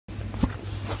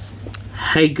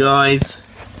Hey guys,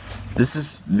 this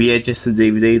is VHS and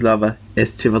DVD lover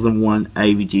S2001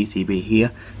 AVGCB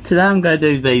here. Today I'm going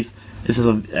to do this is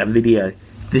a video.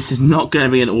 This is not going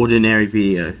to be an ordinary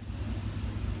video.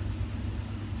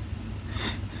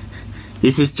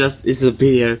 This is a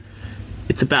video.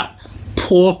 It's about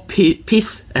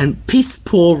piss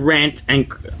poor rant and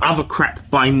other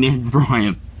crap by Ned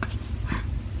Ryan.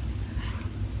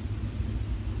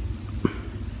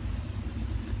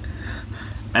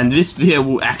 And this video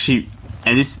will actually,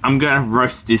 I'm gonna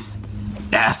roast this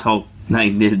asshole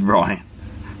named Ned Ryan.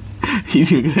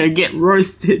 He's gonna get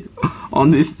roasted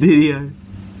on this video.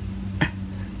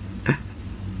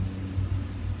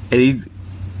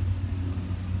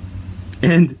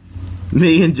 And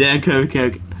me and Jan Coke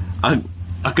are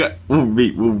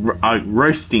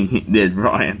roasting Ned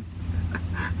Ryan.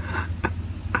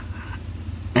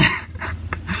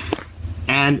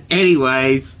 And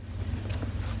anyways,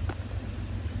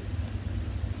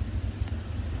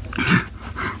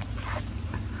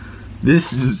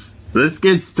 let's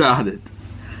get started.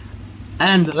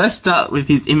 And let's start with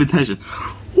his invitation.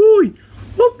 Hi, I'm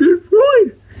Ned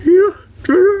Ryan here.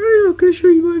 Today I can show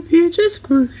you my VHS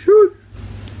collection.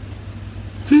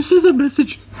 This is a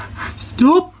message.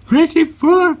 Stop making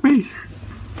fun of me.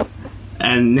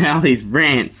 And now his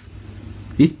rants.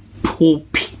 These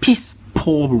piss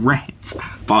poor rants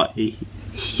by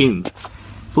him.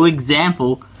 For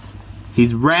example,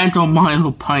 his rant on My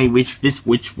Little Pony, which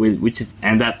is,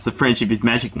 and that's the Friendship is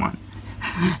Magic one.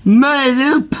 My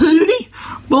Little Pony?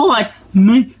 More like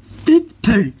My Fit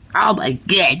Pony. Oh my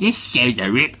god, this show's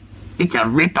a rip. It's a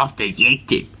rip off the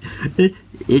YouTube.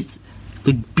 It's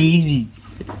for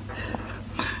babies.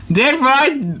 Ned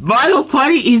Ryan, My Little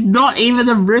Pony is not even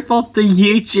a rip off the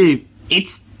YouTube.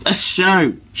 It's a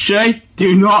show. Shows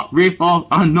do not rip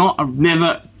off,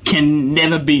 never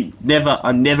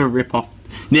rip off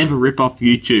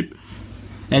YouTube.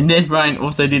 And Ned Ryan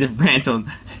also did a rant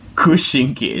on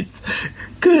Cushion Kids.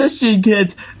 Cushion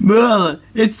Kids, Merlin,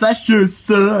 that show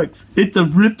sucks. It's a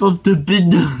rip off the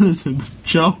bananas and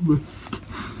pajamas.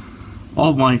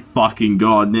 Oh my fucking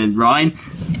god, Ned Ryan.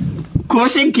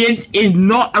 Cushion Kids is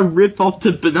not a rip off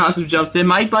to bananas and pajamas. They're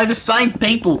made by the same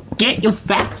people. Get your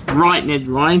facts right, Ned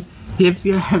Ryan. You have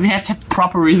to have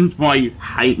proper reasons why you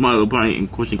hate My Little Pony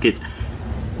and Cushion Kids.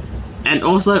 And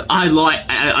also, I like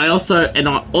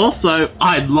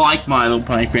My Little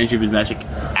Pony Friendship is Magic.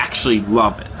 Actually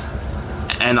love it.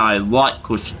 And I like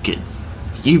Cushion Kids.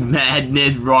 You mad,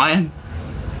 Ned Ryan?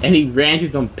 And he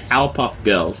ranted on Powerpuff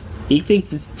Girls. He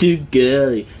thinks it's too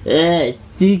girly. It's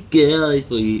too girly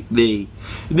for me.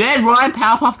 Ned Ryan,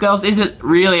 Powerpuff Girls isn't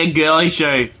really a girly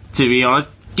show, to be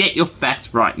honest. Get your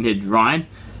facts right, Ned Ryan.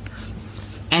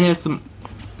 And there's some...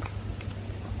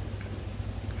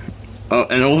 Oh,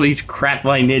 and all these crap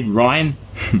by Ned Ryan.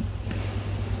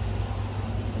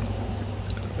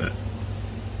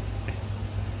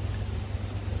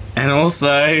 And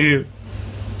also...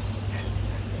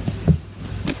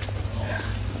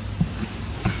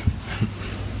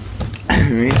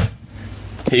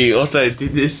 he also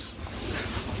did this...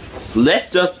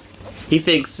 He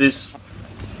thinks this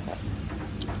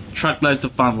Truckloads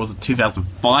of Fun was a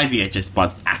 2005 VHS,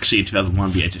 but it's actually a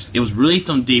 2001 VHS. It was released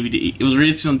on DVD. It was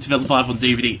released on 2005 on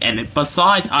DVD, and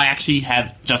besides, I actually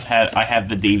have the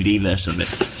DVD version of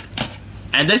it.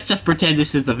 And let's just pretend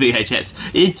this is a VHS.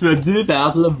 It's from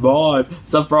 2005.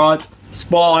 Some front,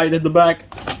 spine in the back.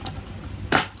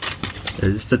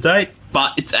 It's the tape,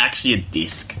 but it's actually a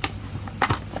disc.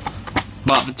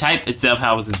 But the tape itself,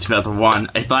 how was in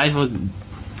 2001. If I was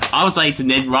saying to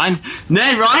Ned Ryan,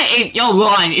 you're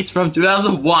lying, it's from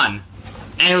 2001.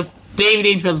 And it was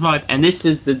DVD in 2005, and this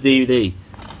is the DVD.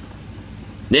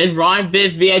 Ned Ryan,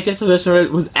 the VHS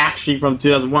version was actually from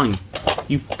 2001.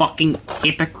 You fucking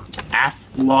hypocrite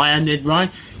ass liar, Ned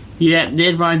Ryan. Yeah,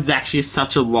 Ned Ryan's actually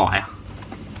such a liar.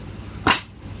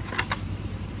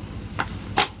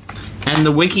 And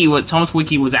the Thomas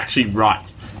Wiki was actually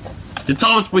right. The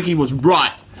Thomas Wiki was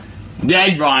right.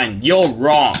 Ned Ryan, you're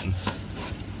wrong.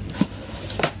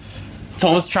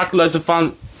 Thomas Truckloads of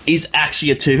Fun is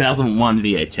actually a 2001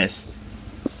 VHS.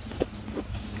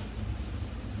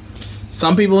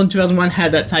 Some people in 2001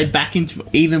 had that tape back into,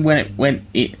 even when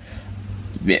it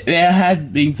there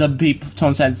had been some people,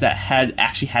 Tom Sands, that had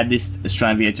actually had this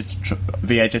Australian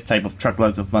VHS tape of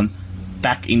Truckloads of Fun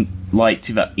back in late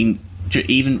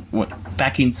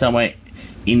back in somewhere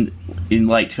in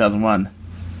late 2001.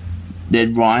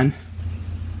 Ned Ryan,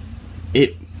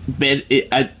 it's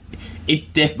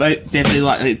definitely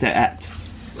likely to act.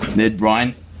 Ned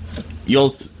Ryan,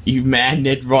 you mad,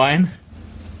 Ned Ryan?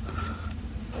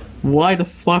 Why the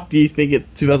fuck do you think it's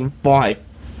 2005?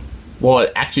 Well,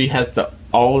 it actually has the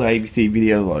old ABC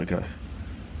video logo.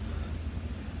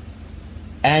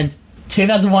 And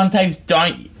 2001 tapes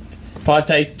don't. 5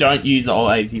 tapes don't use the old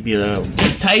ABC video.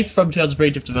 The tapes from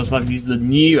 2003 to 2005 use the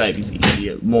new ABC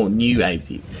video, newer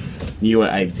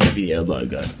ABC video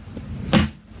logo.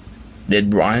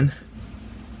 Ned Ryan.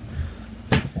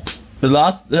 The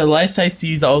latest tape to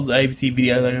use the old ABC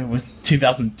video logo was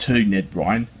 2002. Ned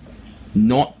Ryan,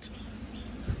 not.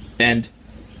 And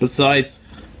besides,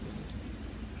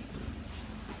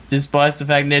 despite the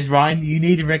fact, Ned Ryan, you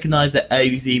need to recognize the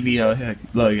ABC video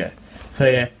logo. So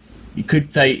yeah, you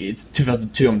could say it's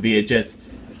 2002 on VHS.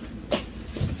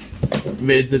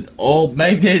 It says, oh,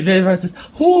 maybe everyone says,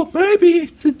 oh, maybe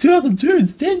it's 2002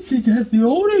 instead since it has the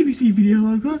old ABC video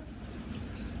logo.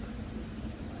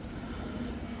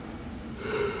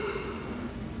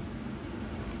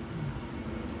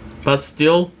 But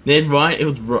still, Ned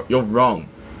Ryan, you're wrong.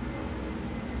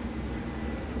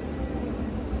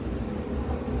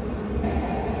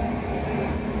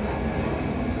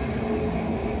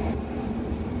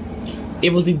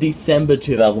 It was in December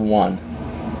 2001.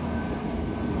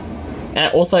 And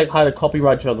it also had a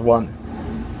copyright 2001.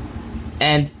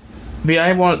 And the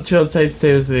only one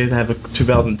 2002 to have a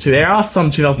 2002. There are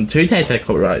some 2002 tapes that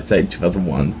copyright say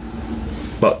 2001.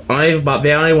 But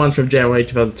the only ones from January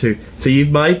 2002. So you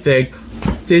might think,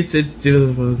 since it's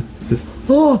 2001, it says,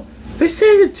 oh, they said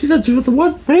it's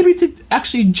 2001, maybe it's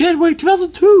actually January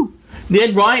 2002.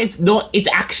 Ned Ryan, it's not, it's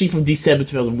actually from December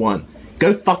 2001.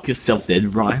 Go fuck yourself,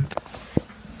 Ned Ryan.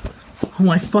 Oh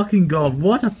my fucking god,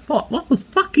 what the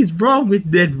fuck is wrong with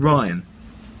Ned Ryan?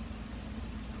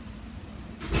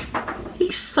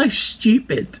 He's so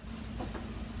stupid.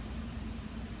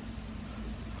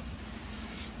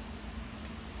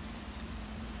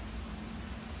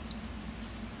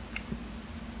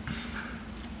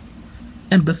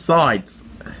 And besides,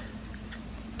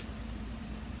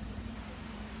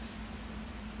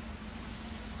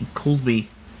 he calls me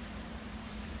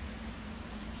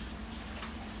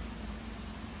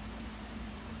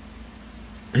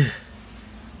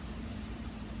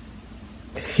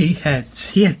he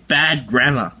has bad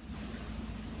grammar.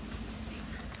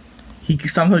 He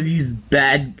sometimes uses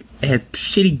bad, he has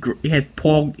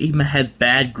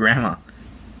bad grammar.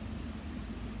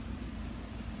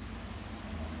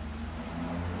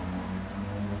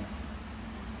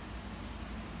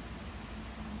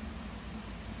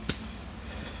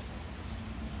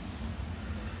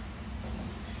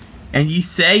 And you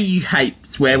say you hate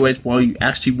swear words while you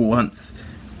actually once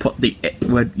put the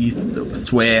word you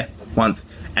swear once,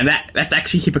 and that's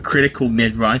actually hypocritical,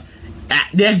 Ned Ryan.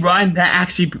 Ned Ryan, that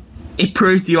actually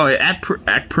proves you are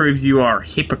a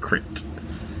hypocrite.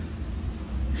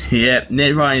 Yeah,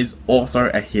 Ned Ryan is also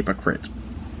a hypocrite.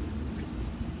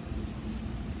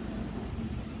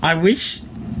 I wish,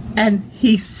 and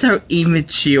he's so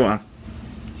immature.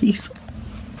 He's.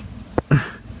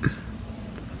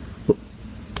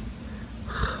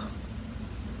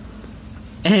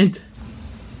 And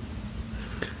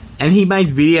he made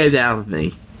videos out of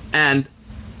me, and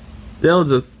they're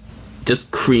just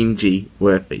cringy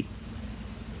worthy.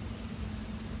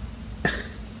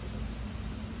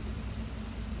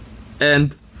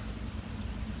 And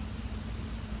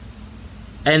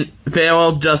they're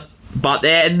all just, but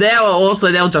they're all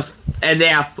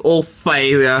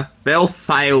failure. They all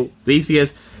fail. These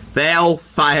videos, they all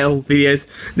fail videos.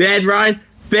 Ned Ryan,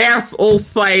 they're all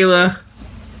failure.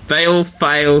 They all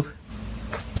fail.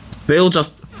 They all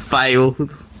just fail.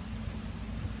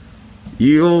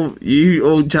 You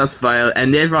all just fail.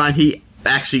 And Ned Ryan, he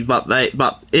actually, but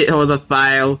it was a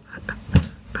fail.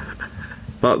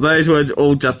 But those were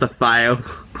all just a fail.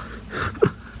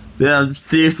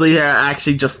 Seriously, they're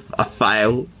actually just a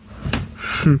fail.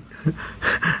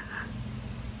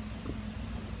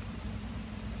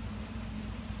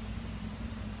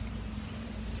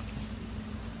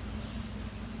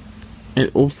 And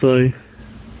also,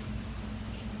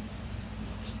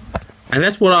 and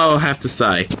that's what I'll have to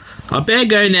say. I better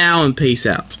go now and peace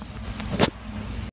out.